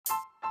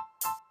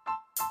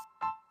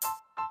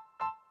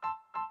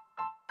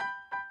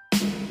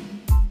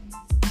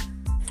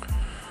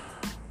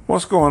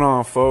What's going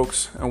on,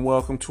 folks, and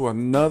welcome to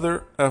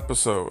another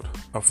episode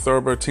of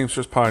Thoroughbred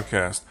Teamsters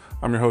Podcast.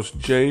 I'm your host,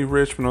 Jay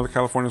Rich from Northern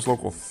California's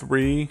Local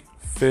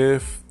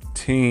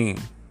 315.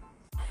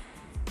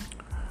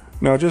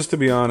 Now, just to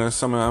be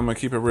honest, I'm gonna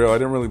keep it real. I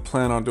didn't really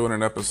plan on doing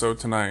an episode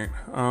tonight.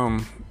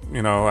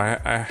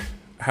 I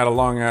had a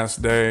long-ass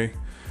day.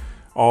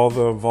 All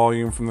the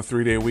volume from the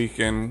 3-day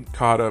weekend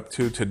caught up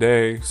to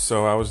today,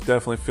 so I was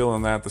definitely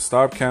feeling that. The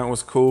stop count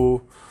was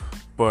cool,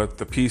 but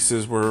the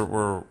pieces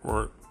were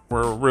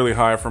really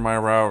high for my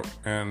route,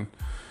 and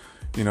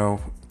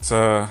it's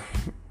I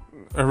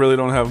really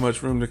don't have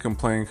much room to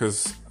complain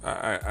because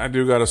I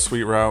do got a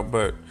sweet route,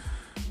 but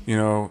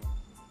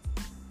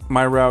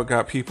my route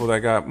got people that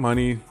got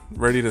money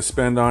ready to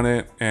spend on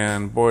it,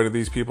 and boy, did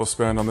these people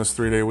spend on this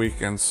 3-day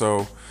weekend.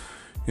 So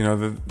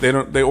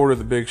they order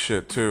the big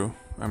shit too.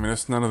 I mean,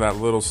 it's none of that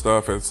little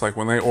stuff. It's like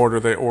when they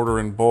order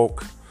in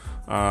bulk,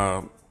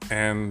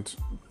 and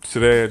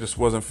today I just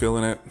wasn't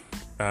feeling it.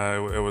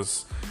 It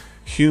was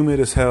humid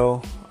as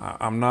hell.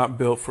 I'm not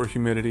built for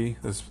humidity.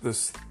 This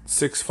 6'5",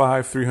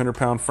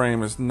 300-pound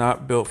frame is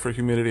not built for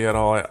humidity at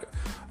all.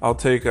 I'll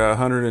take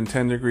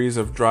 110 degrees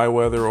of dry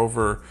weather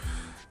over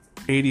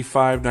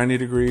 85, 90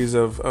 degrees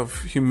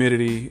of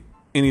humidity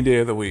any day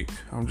of the week.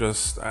 I'm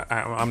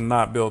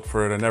not built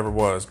for it. I never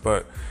was.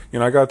 But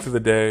I got through the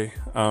day,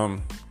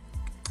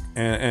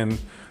 and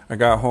I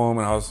got home,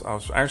 and I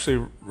was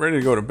actually ready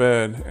to go to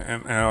bed,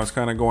 and I was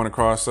kind of going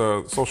across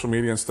social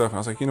media and stuff, and I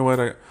was like, you know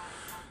what,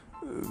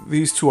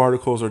 these two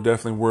articles are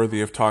definitely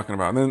worthy of talking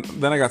about. And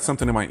then I got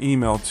something in my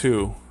email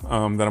too, that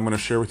I'm going to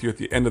share with you at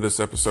the end of this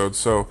episode.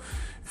 So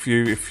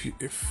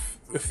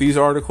if these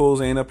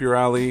articles ain't up your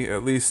alley,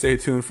 at least stay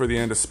tuned for the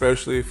end,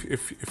 especially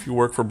if you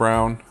work for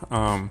Brown.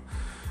 I'm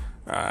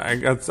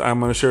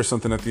going to share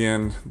something at the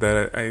end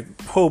that I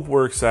hope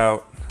works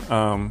out.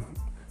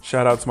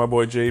 Shout out to my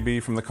boy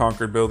JB from the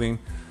Concord building.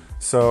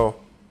 So,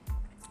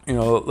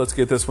 let's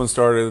get this one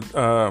started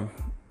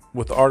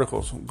with the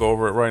articles. We'll go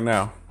over it right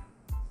now.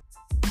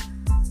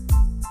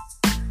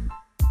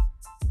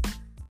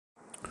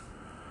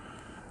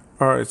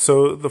 All right,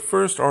 so the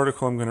first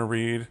article I'm going to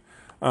read,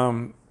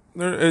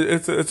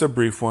 it's a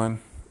brief one.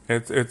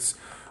 Let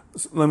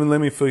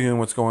me fill you in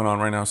what's going on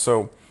right now.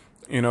 So,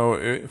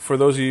 for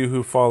those of you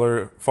who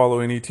follow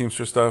any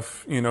Teamster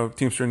stuff,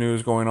 Teamster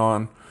news going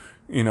on,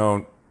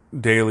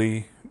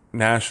 daily,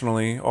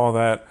 nationally, all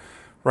that.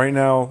 Right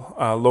now,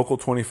 Local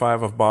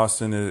 25 of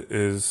Boston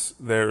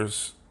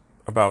there's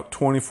about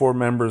 24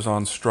 members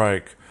on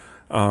strike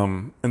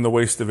in the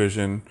waste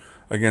division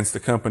against a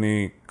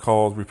company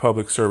called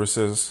Republic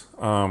Services.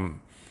 And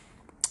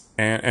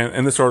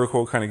this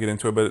article will kind of get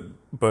into it,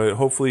 but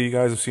hopefully you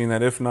guys have seen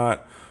that. If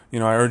not, I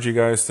urge you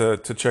guys to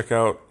check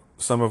out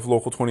some of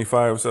Local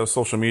 25's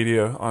social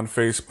media on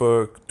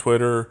Facebook,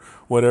 Twitter,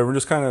 whatever.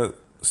 Just kind of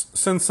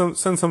send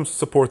some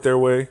support their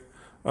way.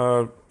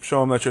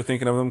 Show them that you're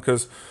thinking of them,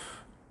 because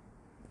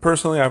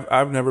personally,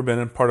 I've never been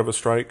in part of a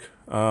strike,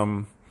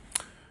 and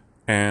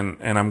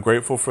I'm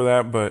grateful for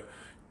that, but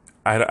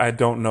I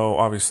don't know,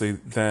 obviously,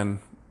 then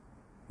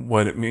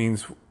what it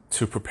means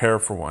to prepare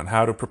for one,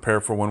 how to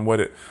prepare for one,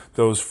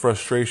 those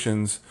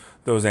frustrations,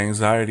 those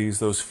anxieties,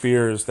 those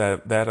fears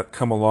that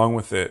come along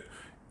with it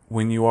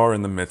when you are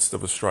in the midst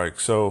of a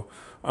strike. So,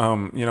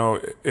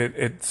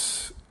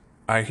 it's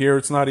I hear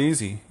it's not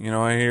easy.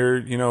 I hear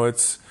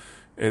it's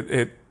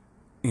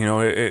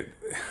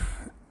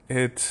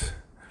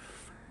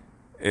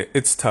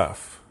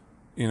tough.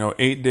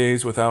 8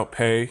 days without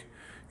pay.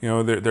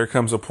 There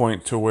comes a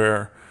point to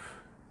where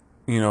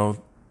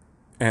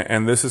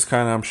and this is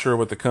kind of, I'm sure,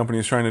 what the company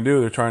is trying to do.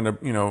 They're trying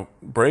to,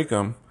 break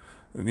them.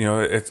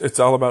 It's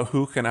all about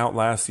who can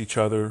outlast each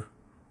other,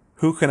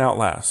 who can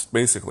outlast,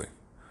 basically.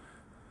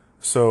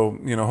 So,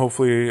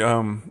 hopefully,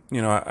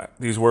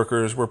 these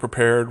workers were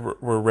prepared,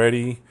 were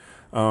ready.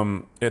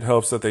 It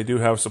helps that they do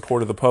have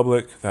support of the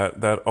public.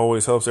 That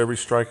always helps. Every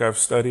strike I've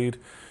studied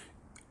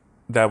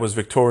that was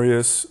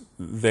victorious,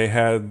 they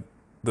had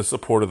the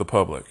support of the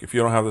public. If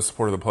you don't have the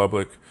support of the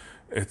public,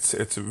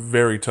 it's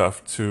very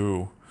tough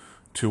to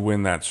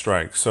win that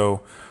strike.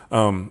 So,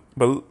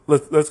 but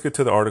let's get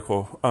to the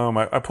article.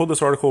 I pulled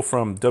this article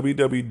from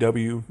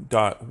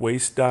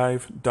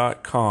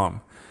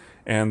www.wastedive.com,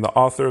 and the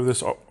author of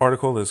this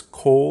article is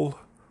Cole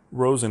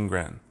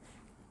Rosengren.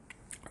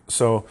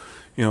 So,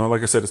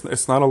 like I said,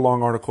 it's not a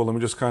long article. Let me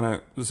just kind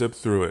of zip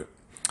through it.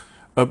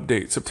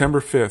 Update,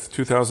 September 5th,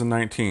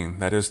 2019,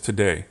 that is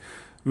today.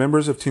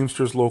 Members of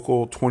Teamsters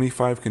Local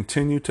 25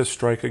 continue to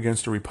strike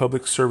against a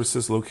Republic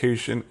Services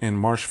location in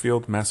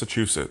Marshfield,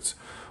 Massachusetts.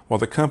 While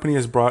the company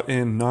has brought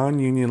in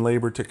non-union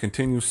labor to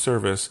continue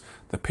service,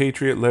 the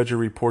Patriot Ledger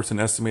reports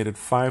an estimated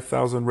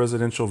 5,000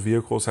 residential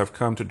vehicles have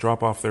come to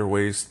drop off their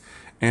waste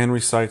and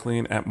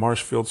recycling at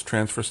Marshfield's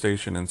transfer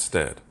station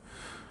instead.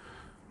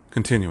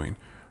 Continuing.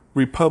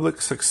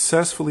 Republic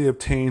successfully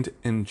obtained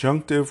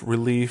injunctive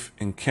relief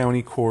in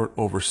county court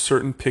over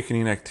certain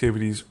picketing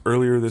activities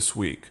earlier this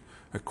week,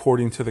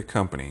 according to the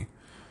company.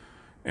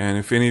 And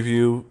if any of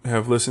you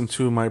have listened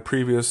to my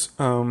previous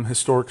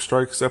historic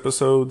strikes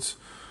episodes,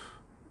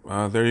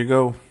 there you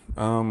go.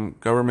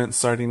 Government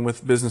siding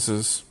with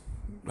businesses.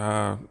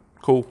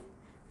 Cool.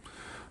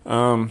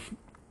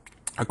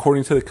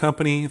 According to the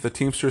company, the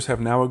Teamsters have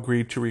now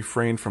agreed to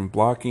refrain from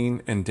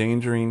blocking,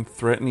 endangering,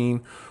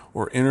 threatening,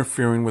 or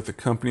interfering with the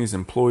company's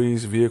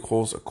employees,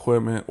 vehicles,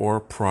 equipment, or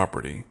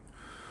property.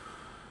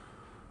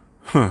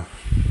 Huh.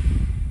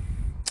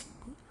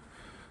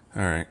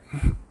 All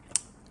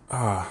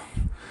right.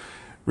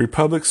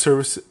 Republic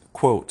Service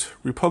quote: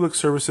 Republic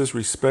Services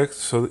respects.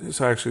 So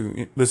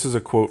actually, this is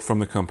a quote from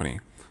the company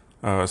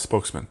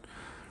spokesman.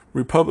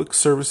 Republic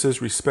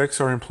Services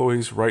respects our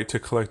employees' right to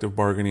collective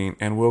bargaining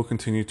and will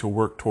continue to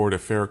work toward a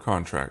fair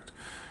contract.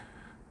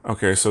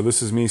 Okay, so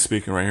this is me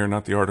speaking right here,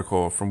 not the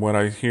article. From what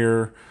I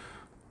hear,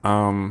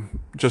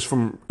 just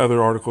from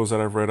other articles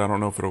that I've read, I don't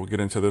know if it'll get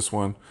into this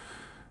one.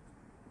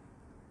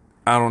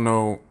 I don't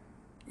know.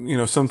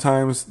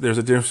 Sometimes there's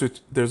a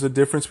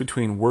difference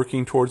between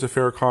working towards a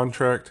fair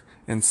contract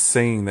and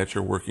saying that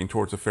you're working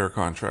towards a fair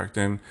contract.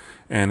 And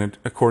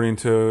according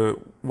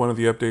to one of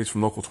the updates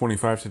from Local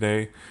 25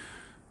 today,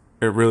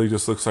 it really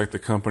just looks like the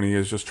company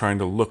is just trying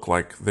to look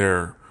like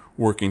they're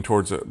working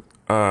towards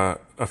a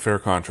fair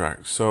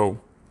contract. So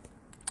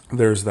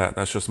there's that.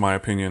 That's just my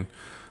opinion.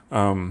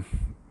 It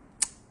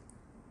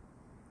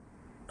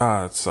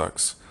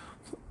sucks.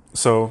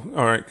 So,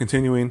 all right,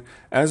 continuing.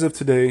 As of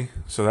today,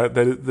 so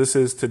this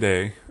is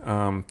today,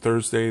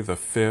 Thursday the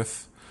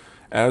 5th.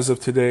 As of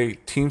today,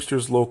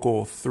 Teamsters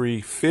Local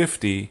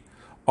 350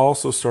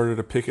 also started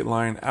a picket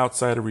line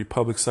outside a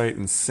Republic site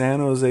in San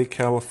Jose,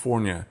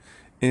 California,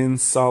 in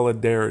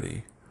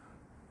solidarity.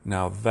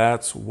 Now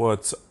that's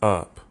what's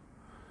up.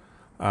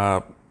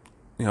 The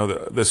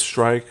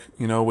strike,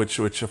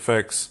 which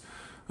affects,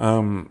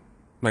 like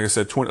I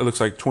said, it looks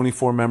like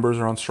 24 members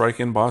are on strike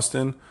in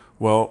Boston.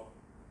 Well,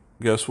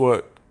 guess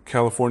what?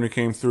 California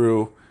came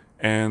through,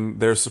 and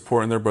they're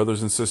supporting their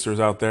brothers and sisters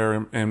out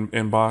there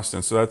in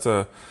Boston. So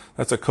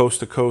that's a coast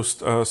to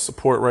coast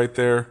support right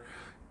there.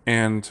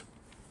 And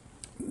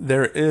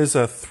there is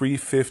a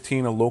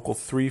local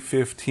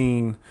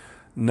 315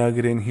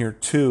 nugget in here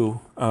too.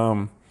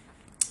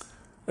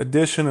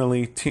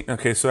 Additionally,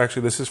 so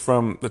actually this is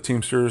from the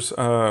Teamsters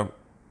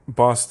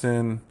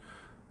Boston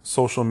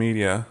social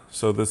media.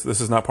 So this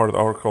is not part of the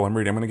article I'm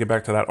reading. I'm going to get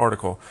back to that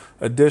article.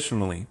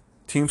 Additionally,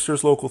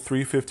 Teamsters Local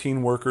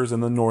 315 workers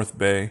in the North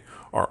Bay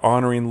are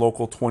honoring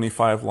Local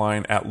 25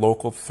 line at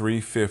Local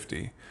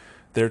 350.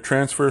 Their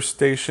transfer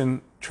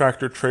station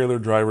tractor trailer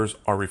drivers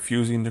are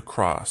refusing to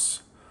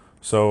cross.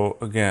 So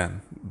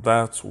again,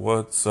 that's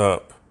what's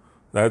up.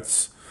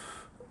 That's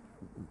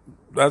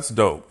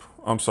dope.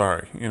 I'm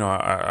sorry.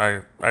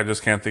 I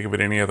just can't think of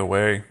it any other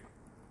way.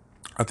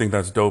 I think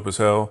that's dope as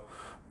hell.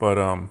 But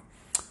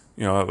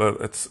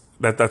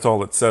that's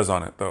all it says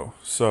on it though.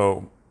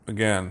 So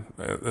again,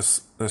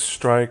 this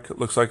strike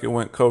looks like it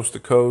went coast to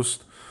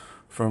coast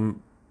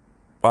from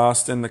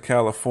Boston to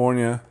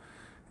California,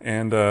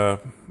 and I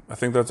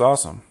think that's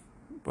awesome.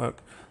 But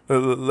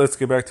let's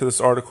get back to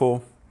this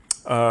article.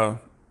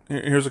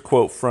 Here's a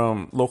quote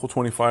from Local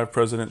 25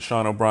 President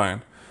Sean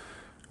O'Brien.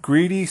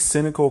 Greedy,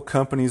 cynical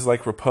companies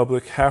like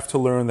Republic have to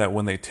learn that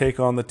when they take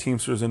on the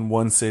Teamsters in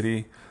one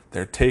city,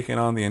 they're taking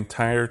on the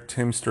entire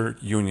Teamster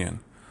union.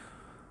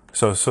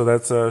 So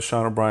that's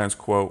Sean O'Brien's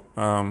quote.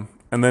 And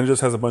then it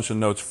just has a bunch of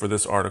notes for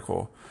this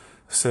article.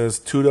 It says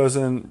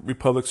 24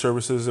 Republic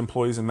Services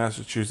employees in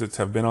Massachusetts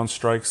have been on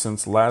strike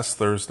since last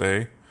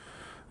Thursday.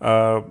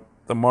 The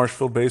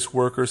Marshfield-based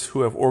workers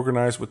who have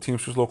organized with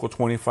Teamsters Local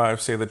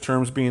 25 say the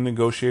terms being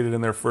negotiated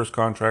in their first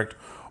contract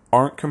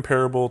aren't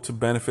comparable to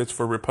benefits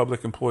for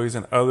Republic employees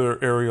in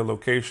other area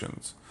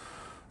locations.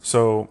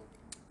 So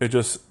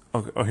here's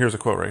a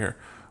quote right here.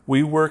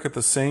 We work at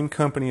the same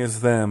company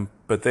as them,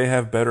 but they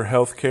have better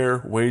health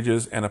care,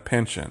 wages, and a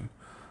pension,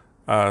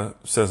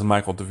 says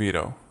Michael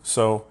DeVito.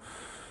 So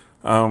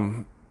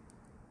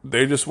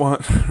they just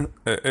want,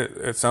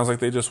 it sounds like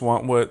they just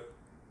want what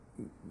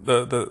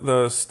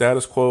the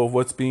status quo of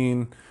what's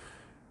being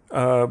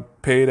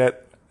paid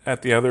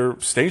at the other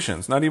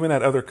stations, not even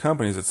at other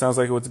companies. It sounds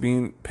like what's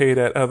being paid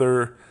at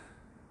other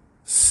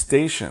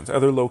stations,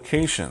 other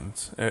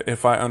locations,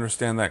 if I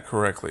understand that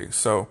correctly.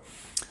 So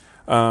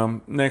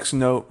next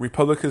note,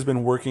 Republic has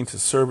been working to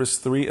service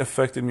 3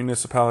 affected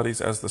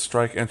municipalities as the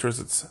strike enters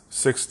its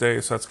 6th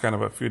day. So that's kind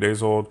of a few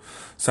days old.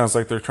 Sounds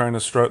like they're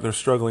they're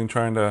struggling,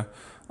 trying to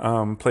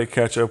play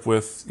catch up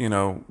with,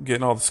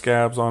 getting all the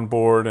scabs on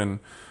board and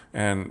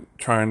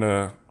trying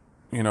to,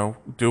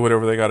 do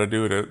whatever they got to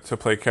do to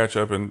play catch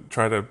up and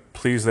try to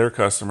please their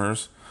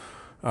customers.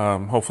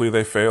 Hopefully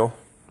they fail.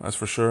 That's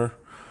for sure.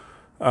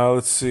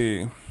 Let's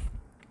see.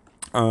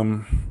 A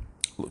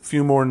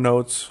few more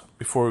notes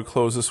before we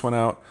close this one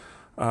out.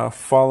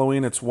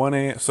 Following, it's 1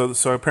 a.m.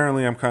 So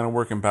apparently I'm kind of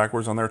working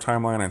backwards on their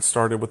timeline. I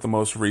started with the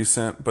most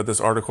recent, but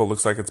this article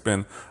looks like it's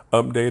been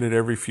updated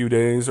every few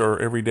days or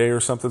every day or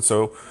something.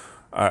 So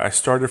I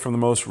started from the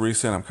most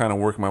recent. I'm kind of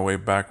working my way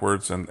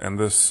backwards, and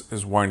this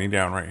is winding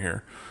down right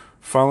here.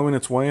 Following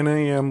its 1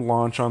 a.m.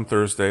 launch on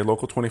Thursday,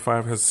 Local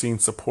 25 has seen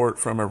support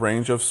from a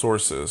range of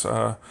sources.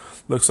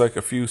 Looks like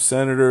a few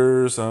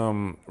senators,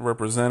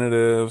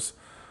 representatives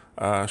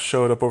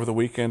showed up over the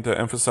weekend to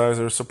emphasize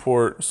their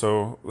support,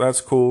 so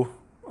that's cool.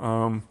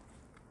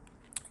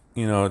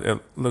 It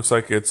looks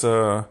like it's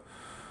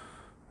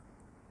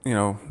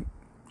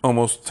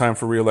almost time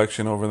for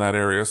re-election over in that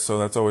area, so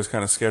that's always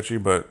kind of sketchy,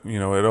 but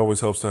it always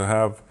helps to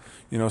have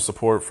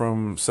support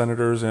from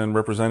senators and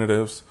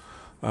representatives.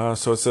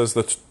 So it says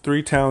the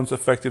three towns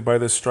affected by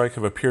this strike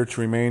have appeared to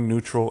remain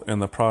neutral in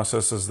the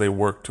process as they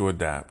work to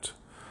adapt.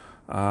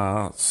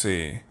 Let's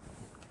see.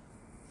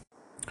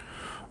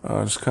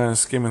 Just kind of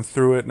skimming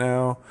through it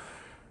now.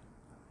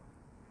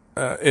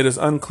 It is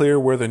unclear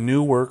where the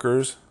new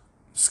workers,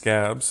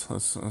 scabs,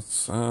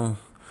 that's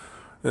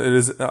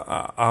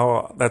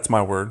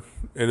my word.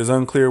 It is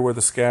unclear where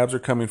the scabs are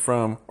coming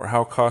from or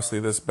how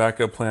costly this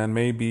backup plan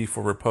may be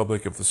for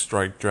Republic if the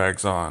strike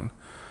drags on.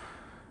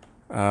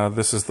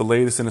 This is the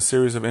latest in a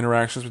series of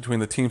interactions between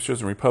the Teamsters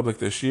and Republic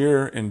this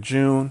year. In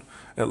June,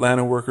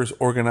 Atlanta workers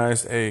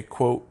organized a,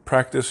 quote,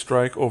 practice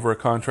strike over a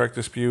contract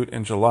dispute.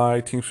 In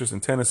July, Teamsters in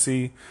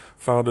Tennessee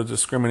filed a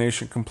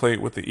discrimination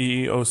complaint with the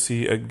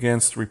EEOC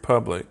against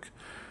Republic.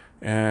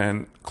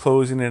 And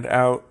closing it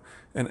out,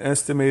 an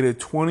estimated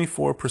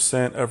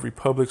 24% of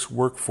Republic's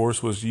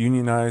workforce was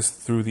unionized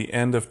through the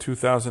end of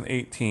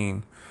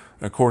 2018,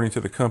 according to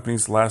the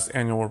company's last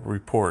annual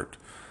report.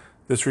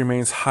 This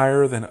remains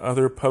higher than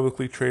other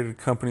publicly traded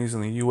companies in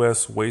the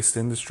U.S. waste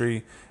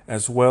industry,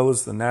 as well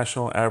as the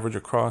national average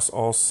across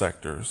all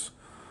sectors.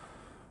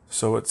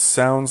 So it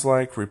sounds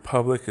like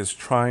Republic is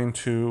trying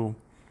to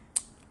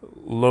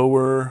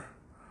lower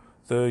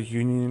the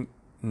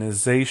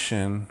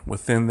unionization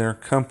within their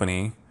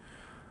company.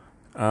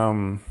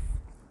 I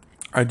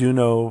do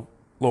know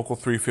Local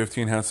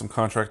 315 had some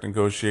contract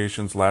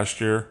negotiations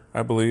last year,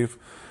 I believe.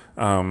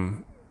 So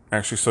I'm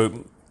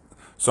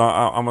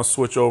going to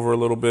switch over a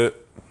little bit.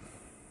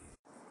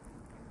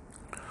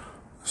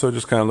 So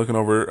just kind of looking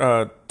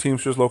over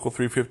Teamsters Local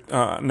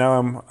 350.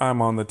 Now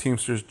I'm on the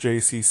Teamsters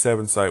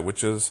JC7 site,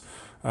 which is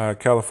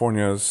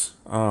California's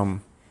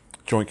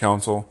joint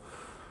council.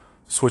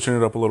 Switching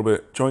it up a little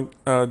bit.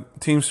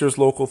 Teamsters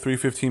Local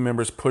 315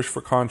 members push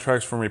for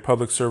contracts from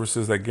Republic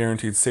Services that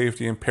guaranteed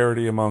safety and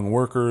parity among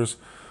workers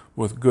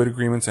with good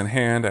agreements in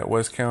hand at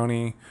West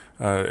County.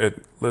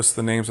 It lists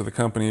the names of the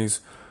companies.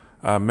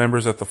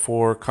 Members at the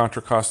four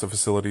Contra Costa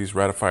facilities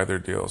ratified their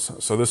deals.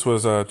 So this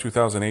was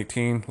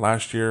 2018,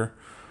 last year.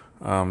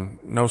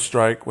 No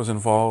strike was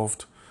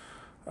involved.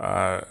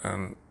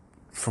 And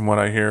from what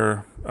I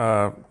hear,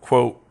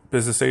 quote,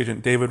 business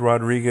agent David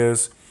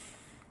Rodriguez,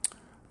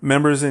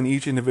 members in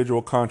each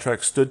individual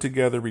contract stood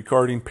together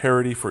regarding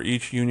parity for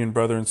each union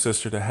brother and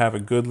sister to have a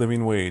good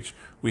living wage.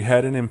 We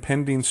had an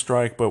impending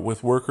strike, but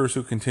with workers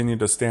who continued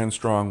to stand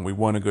strong, we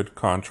won a good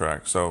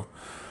contract. So,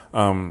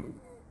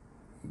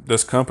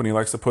 this company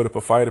likes to put up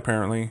a fight,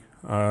 apparently.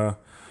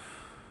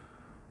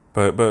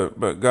 But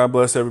God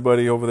bless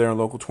everybody over there in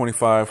Local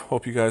 25.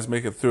 Hope you guys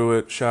make it through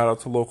it. Shout out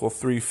to Local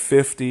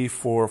 350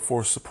 for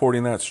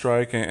supporting that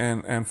strike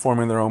and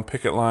forming their own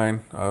picket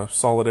line.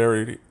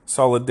 Solidarity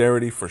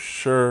for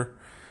sure.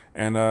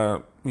 And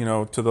to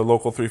the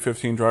Local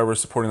 315 drivers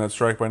supporting that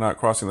strike by not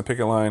crossing the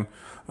picket line.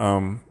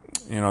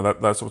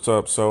 That's what's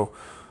up. So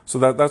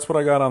that's what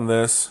I got on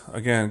this.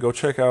 Again, go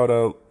check out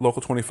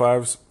Local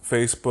 25's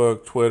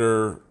Facebook,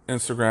 Twitter,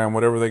 Instagram,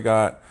 whatever they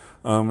got,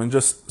 and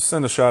just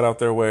send a shout out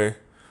their way.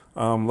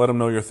 Let them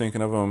know you're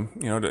thinking of them.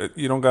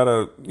 You don't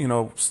gotta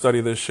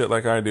study this shit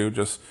like I do.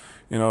 Just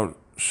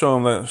show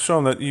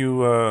them that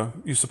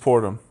you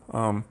support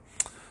them.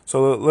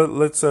 So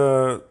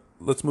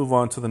let's move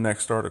on to the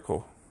next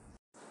article.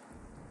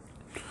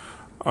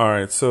 All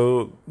right.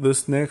 So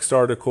this next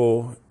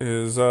article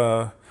is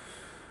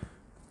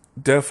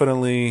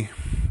definitely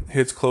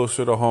hits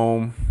closer to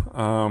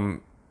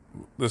home.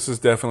 This is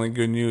definitely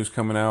good news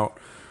coming out.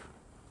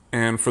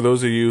 And for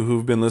those of you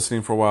who've been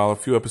listening for a while, a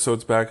few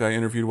episodes back, I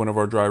interviewed one of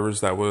our drivers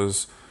that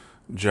was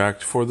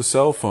jacked for the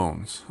cell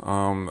phones.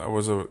 That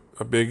was a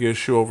big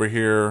issue over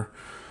here.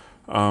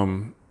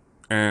 And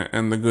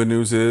the good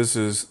news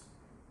is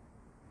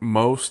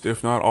most,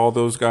 if not all,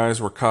 those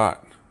guys were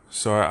caught.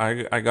 So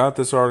I got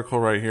this article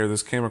right here.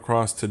 This came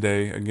across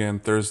today, again,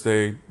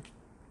 Thursday.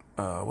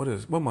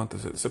 What month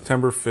is it?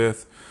 September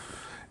 5th.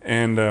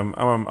 And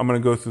I'm going to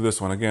go through this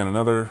one again.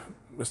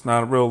 It's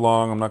not real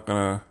long. I'm not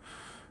going to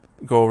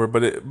go over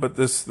it, but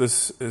this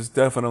is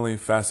definitely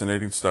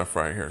fascinating stuff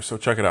right here. So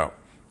check it out.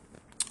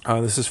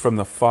 This is from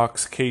the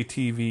Fox 2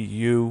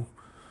 KTVU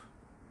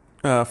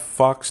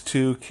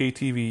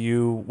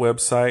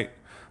website.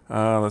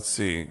 Let's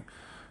see.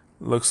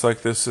 Looks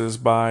like this is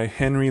by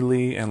Henry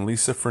Lee and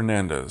Lisa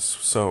Fernandez.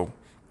 So,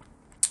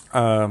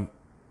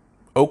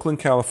 Oakland,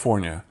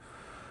 California.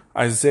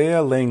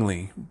 Isaiah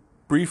Langley,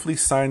 briefly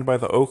signed by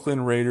the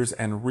Oakland Raiders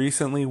and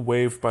recently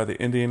waived by the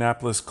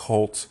Indianapolis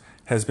Colts,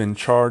 has been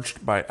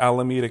charged by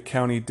Alameda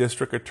County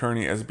District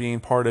Attorney as being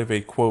part of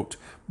a, quote,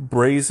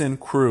 brazen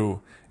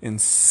crew in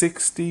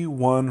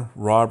 61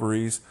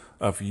 robberies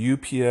of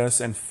UPS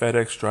and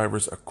FedEx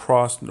drivers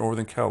across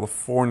Northern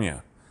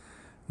California,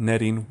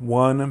 netting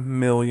 $1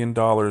 million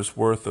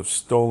worth of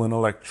stolen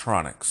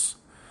electronics.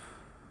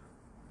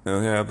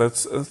 Yeah,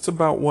 that's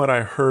about what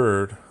I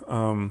heard.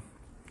 The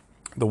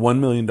 $1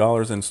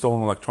 million in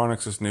stolen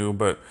electronics is new,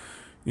 but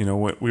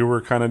we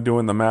were kind of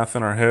doing the math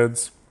in our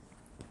heads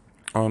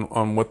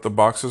on what the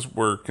boxes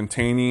were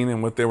containing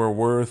and what they were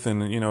worth.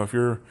 And if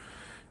you're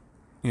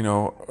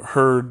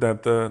heard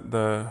that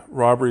the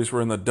robberies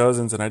were in the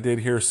dozens, and I did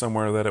hear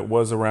somewhere that it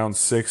was around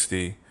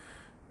 60,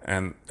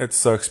 and it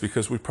sucks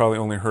because we probably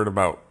only heard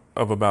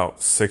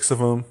about 6 of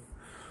them.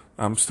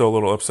 I'm still a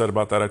little upset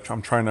about that.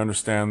 I'm trying to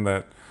understand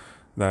that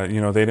they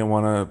didn't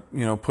want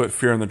to put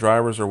fear in the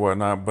drivers or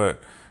whatnot,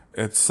 but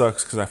it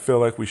sucks because I feel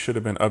like we should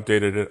have been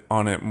updated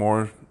on it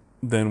more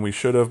than we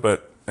should have.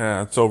 But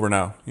it's over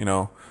now,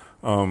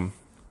 But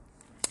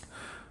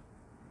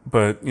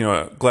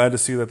glad to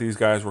see that these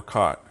guys were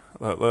caught.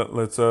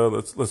 Let's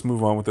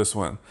move on with this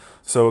one.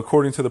 So,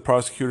 according to the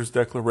prosecutor's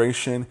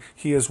declaration,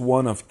 he is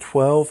one of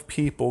 12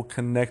 people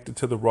connected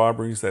to the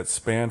robberies that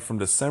spanned from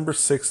December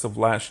 6th of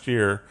last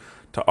year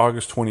to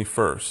August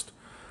 21st.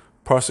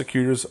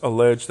 Prosecutors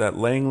allege that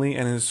Langley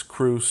and his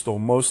crew stole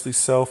mostly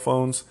cell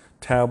phones,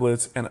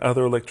 tablets, and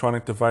other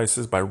electronic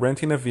devices by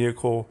renting a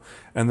vehicle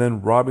and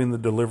then robbing the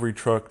delivery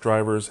truck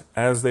drivers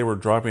as they were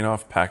dropping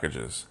off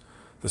packages.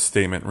 The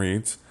statement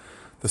reads,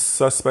 "The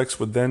suspects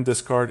would then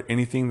discard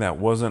anything that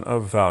wasn't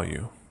of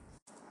value."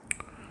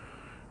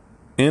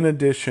 In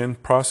addition,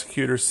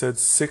 prosecutors said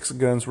 6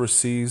 guns were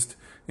seized,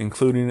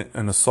 including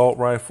an assault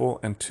rifle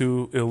and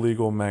 2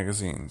 illegal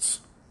magazines.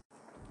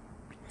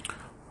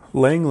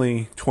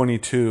 Langley,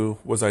 22,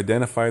 was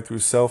identified through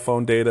cell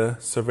phone data,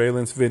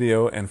 surveillance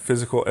video, and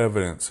physical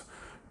evidence,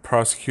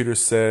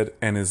 prosecutors said,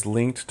 and is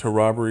linked to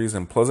robberies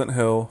in Pleasant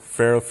Hill,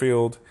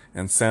 Fairfield,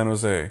 and San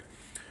Jose.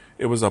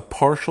 It was a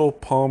partial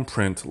palm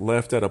print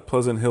left at a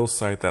Pleasant Hill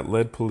site that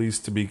led police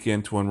to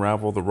begin to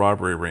unravel the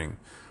robbery ring,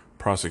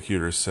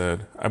 prosecutors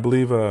said. I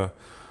believe the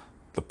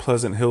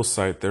Pleasant Hill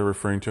site they're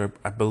referring to,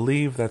 I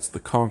believe that's the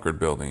Concord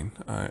building.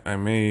 I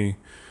may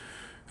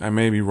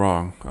be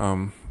wrong.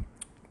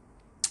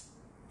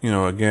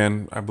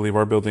 Again, I believe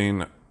our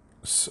building,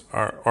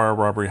 our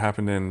robbery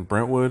happened in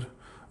Brentwood.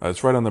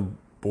 It's right on the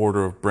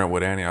border of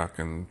Brentwood, Antioch,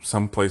 and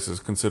some places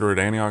consider it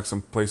Antioch,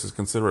 some places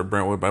consider it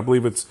Brentwood, but I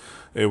believe it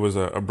was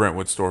a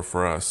Brentwood store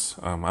for us.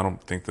 I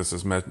don't think this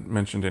is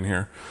mentioned in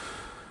here.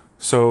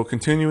 So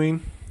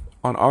continuing,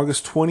 on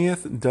August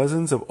 20th,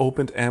 dozens of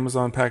opened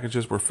Amazon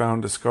packages were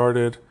found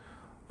discarded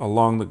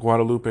along the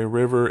Guadalupe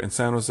River in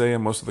San Jose,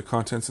 and most of the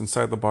contents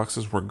inside the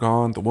boxes were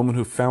gone. The woman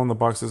who found the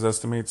boxes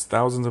estimates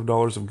thousands of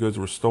dollars of goods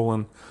were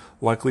stolen,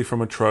 likely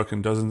from a truck,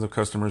 and dozens of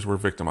customers were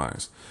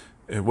victimized.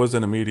 It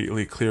wasn't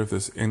immediately clear if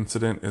this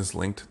incident is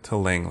linked to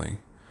Langley.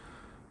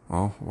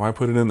 Well, why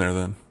put it in there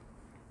then?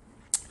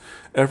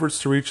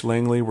 Efforts to reach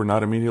Langley were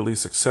not immediately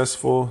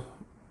successful,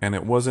 and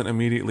it wasn't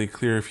immediately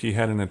clear if he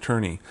had an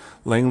attorney.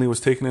 Langley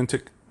was taken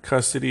into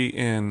custody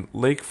in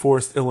Lake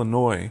Forest,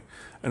 Illinois,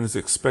 and is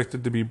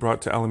expected to be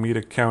brought to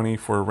Alameda County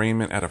for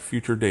arraignment at a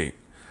future date.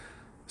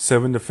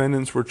 7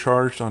 defendants were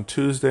charged on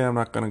Tuesday. I'm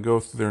not going to go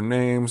through their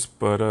names,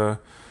 but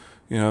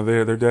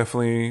they're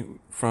definitely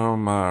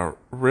from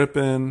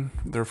Ripon.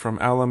 They're from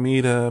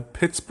Alameda,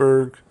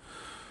 Pittsburgh,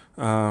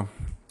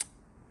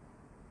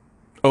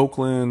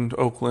 Oakland,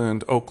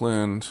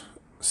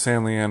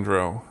 San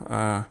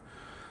Leandro.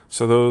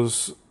 So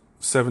those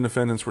 7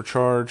 defendants were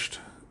charged.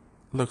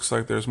 Looks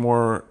like there's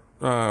more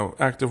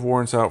active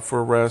warrants out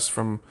for arrest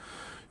from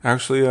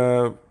actually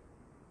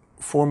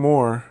 4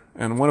 more,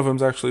 and one of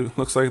them's actually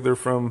looks like they're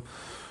from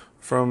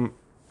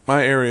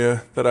my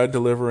area that I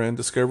deliver in,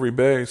 Discovery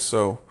Bay.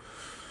 So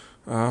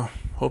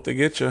hope they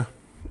get you.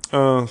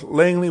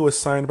 Langley was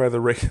signed by the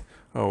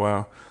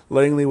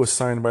Langley was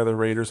signed by the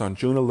Raiders on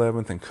June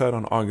 11th and cut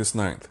on August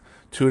 9th.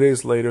 2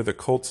 days later, the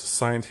Colts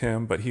signed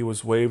him, but he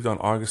was waived on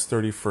August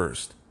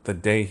 31st, the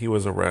day he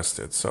was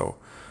arrested. So,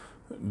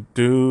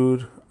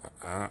 dude,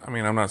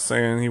 I'm not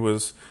saying he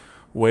was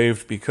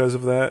waived because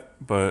of that,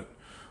 but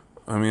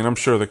I'm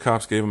sure the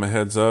cops gave him a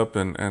heads up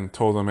and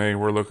told him, hey,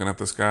 we're looking at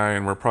this guy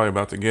and we're probably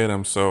about to get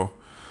him. So,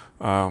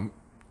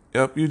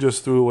 yep, you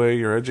just threw away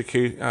your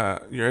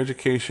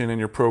education and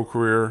your pro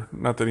career.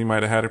 Not that he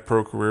might have had a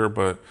pro career,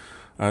 but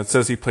it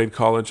says he played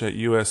college at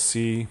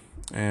USC.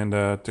 And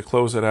to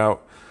close it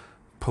out,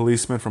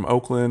 policemen from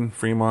Oakland,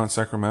 Fremont,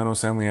 Sacramento,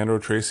 San Leandro,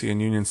 Tracy,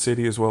 and Union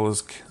City, as well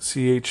as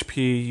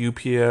CHP,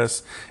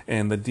 UPS,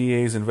 and the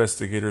DA's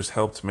investigators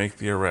helped make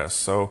the arrest.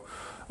 So,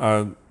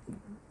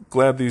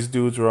 glad these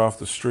dudes are off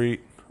the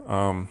street.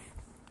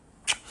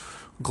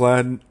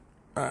 Glad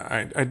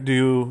I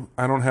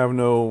don't have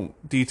no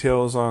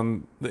details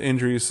on the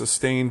injuries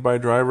sustained by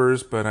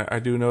drivers, but I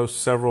do know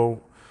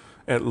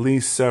at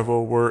least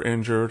several were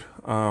injured,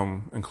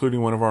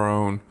 including one of our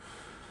own.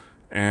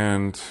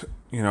 And,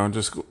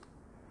 with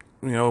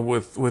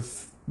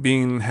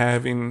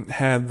having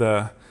had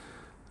the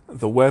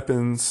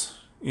weapons,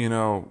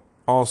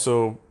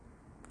 also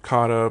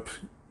caught up,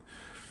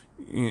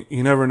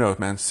 you never know,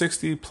 man.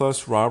 60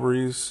 plus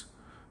robberies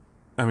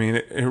I mean,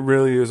 it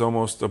really is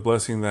almost a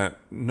blessing that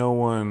no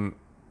one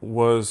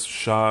was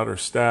shot or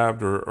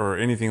stabbed or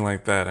anything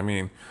like that. I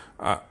mean,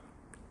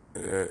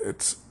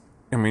 it's,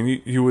 I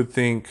mean, you would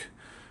think,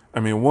 I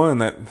mean, one,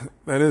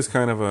 that is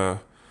kind of a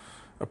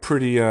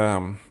pretty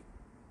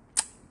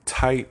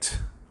tight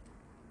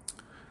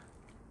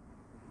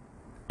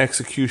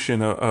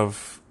execution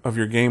of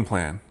your game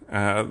plan.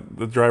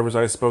 The drivers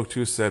I spoke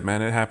to said,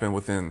 man, it happened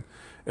within,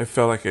 it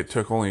felt like it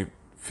took only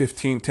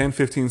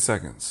 15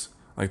 seconds.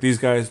 Like, these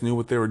guys knew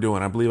what they were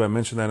doing. I believe I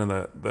mentioned that in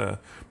the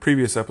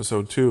previous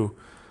episode too,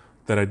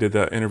 that I did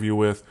that interview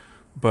with.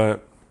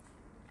 But,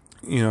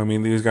 you know, I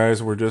mean, these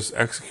guys were just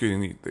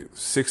executing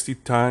 60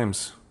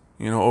 times,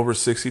 you know, over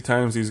 60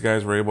 times these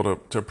guys were able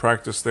to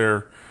practice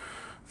their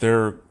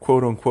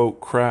quote unquote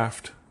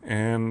craft.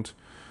 And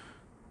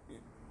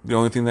the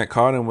only thing that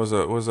caught him was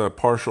a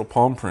partial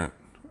palm print.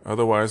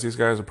 Otherwise, these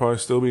guys would probably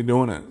still be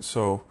doing it.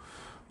 So,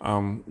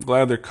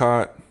 glad they're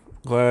caught.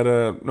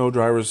 Glad no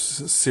drivers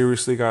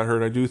seriously got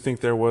hurt. I do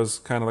think there was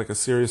kind of like a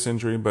serious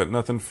injury, but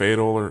nothing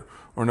fatal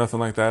or nothing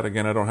like that.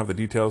 Again, I don't have the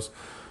details.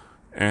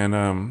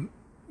 And,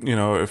 you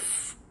know,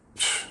 if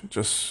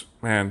just,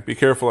 man, be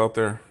careful out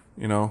there,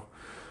 you know.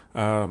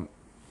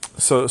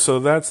 So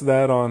that's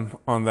that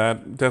on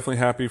that. Definitely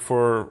happy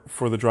for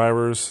the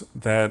drivers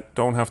that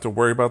don't have to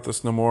worry about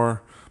this no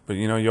more. But,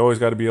 you know, you always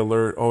got to be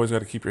alert, always got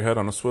to keep your head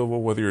on a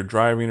swivel, whether you're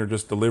driving or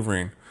just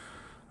delivering.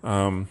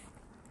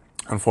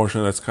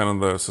 Unfortunately, that's kind of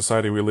the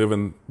society we live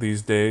in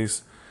these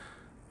days.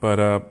 But,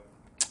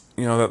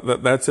 you know,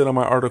 that's it on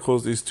my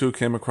articles. These two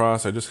came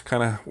across. I just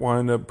kind of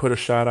wanted to put a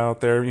shout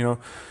out there. You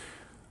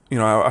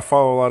know, I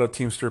follow a lot of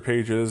Teamster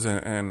pages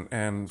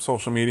and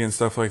social media and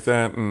stuff like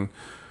that.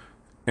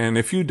 And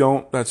if you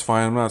don't, that's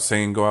fine. I'm not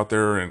saying go out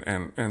there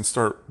and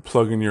start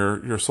plugging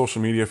your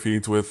social media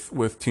feeds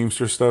with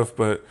Teamster stuff.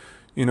 But,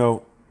 you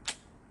know,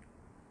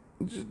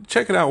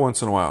 check it out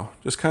once in a while.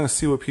 Just kind of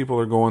see what people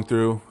are going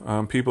through.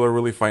 People are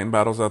really fighting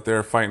battles out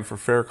there, fighting for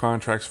fair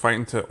contracts,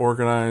 fighting to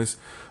organize.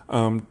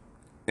 And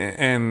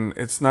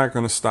it's not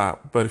going to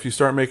stop. But if you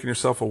start making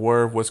yourself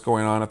aware of what's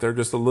going on out there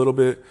just a little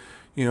bit,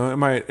 you know,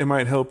 it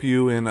might help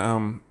you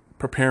in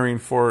preparing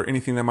for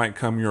anything that might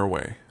come your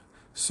way.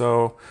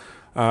 So,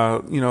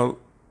 you know,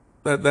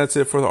 that's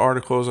it for the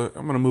articles. I'm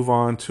going to move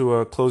on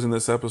to closing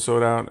this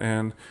episode out,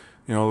 and,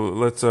 you know,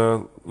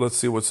 let's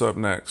see what's up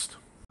next.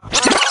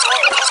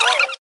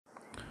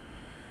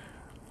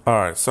 All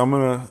right, so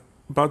I'm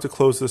about to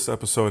close this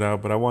episode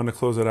out, but I wanted to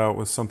close it out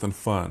with something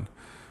fun.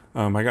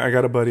 I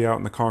got a buddy out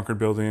in the Concord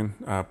building,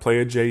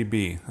 Playa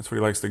JB. That's what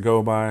he likes to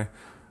go by.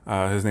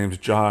 His name's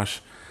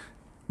Josh,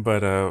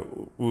 but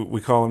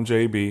we call him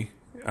JB.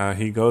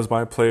 He goes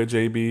by Playa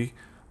JB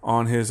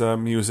on his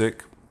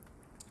music,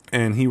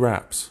 and he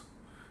raps.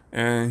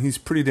 And he's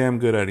pretty damn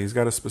good at it. He's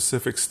got a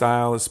specific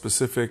style, a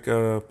specific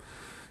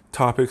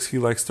topics he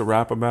likes to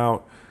rap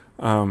about.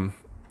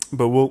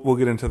 But we'll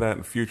get into that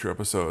in future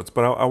episodes.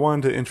 But I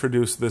wanted to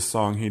introduce this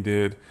song he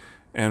did,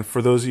 and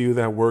for those of you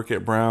that work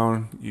at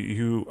Brown,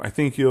 I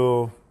think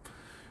you'll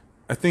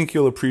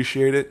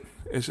appreciate it.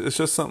 It's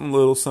just something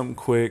little, something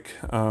quick.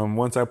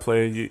 Once I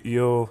play,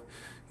 you'll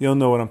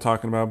know what I'm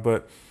talking about.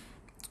 But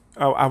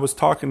I was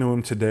talking to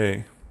him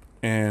today,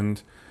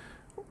 and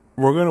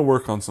we're gonna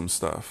work on some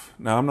stuff.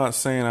 Now, I'm not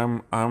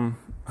saying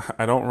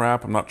I don't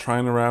rap. I'm not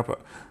trying to rap,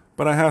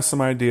 but I have some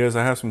ideas.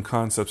 I have some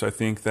concepts I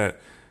think that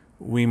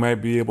we might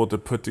be able to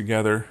put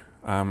together.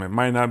 It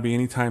might not be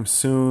anytime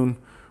soon.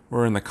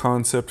 We're in the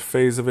concept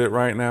phase of it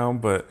right now,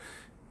 but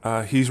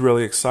he's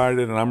really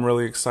excited and I'm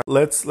really excited.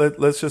 Let's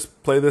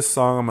just play this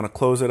song. I'm going to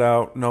close it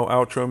out. No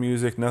outro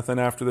music, nothing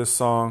after this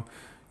song.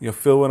 You'll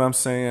feel what I'm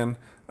saying.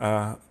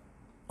 On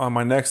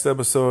my next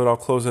episode, I'll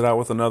close it out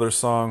with another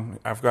song.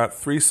 I've got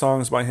 3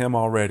 songs by him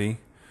already.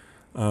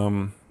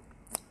 And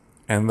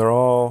they're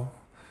all...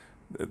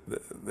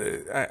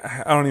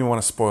 I don't even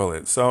want to spoil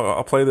it. So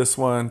I'll play this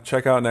one.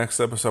 Check out next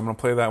episode. I'm going to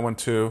play that one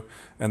too.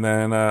 And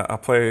then I'll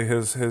play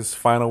his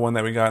final one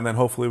that we got. And then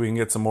hopefully we can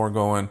get some more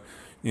going,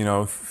 you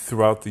know,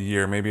 throughout the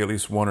year. Maybe at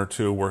least 1 or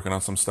 2 working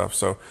on some stuff.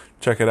 So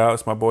check it out.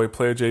 It's my boy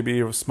Player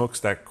JB of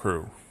Smokestack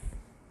Crew.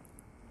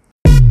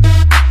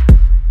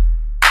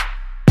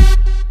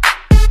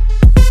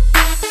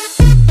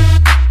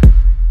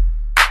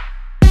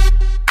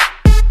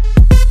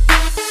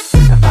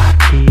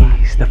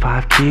 The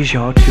 5 keys,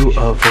 y'all, to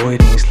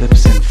avoiding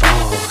slips and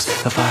falls.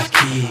 The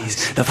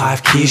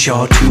 5 keys,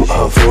 y'all, to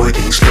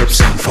avoiding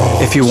slips and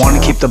falls. If you want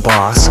to keep the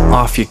boss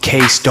off your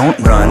case, don't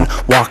run,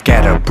 walk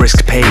at a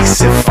brisk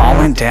pace. If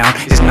falling down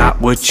is not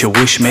what you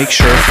wish, make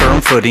sure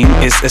firm footing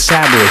is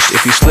established.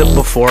 If you slipped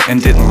before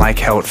and didn't like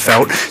how it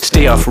felt,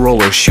 stay off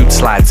rollers, shoot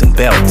slides and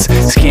belts.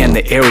 Scan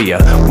the area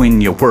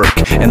when you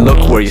work and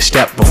look where you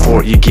step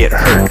before you get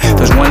hurt.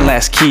 There's one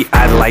last key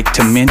I'd like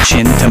to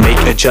mention to make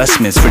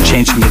adjustments for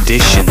changing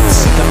conditions.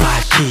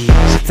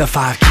 The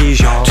 5 keys,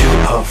 y'all,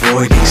 to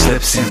avoiding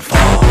slips and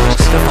falls.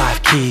 The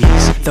 5 keys.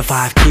 the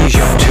 5 keys,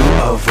 y'all,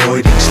 to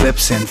avoiding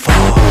slips and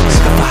falls.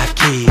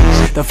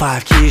 The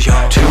 5 keys,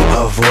 y'all, to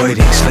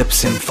avoiding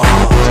slips and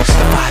falls.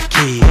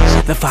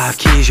 The 5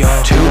 keys,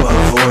 y'all, to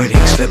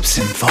avoiding slips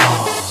and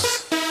falls.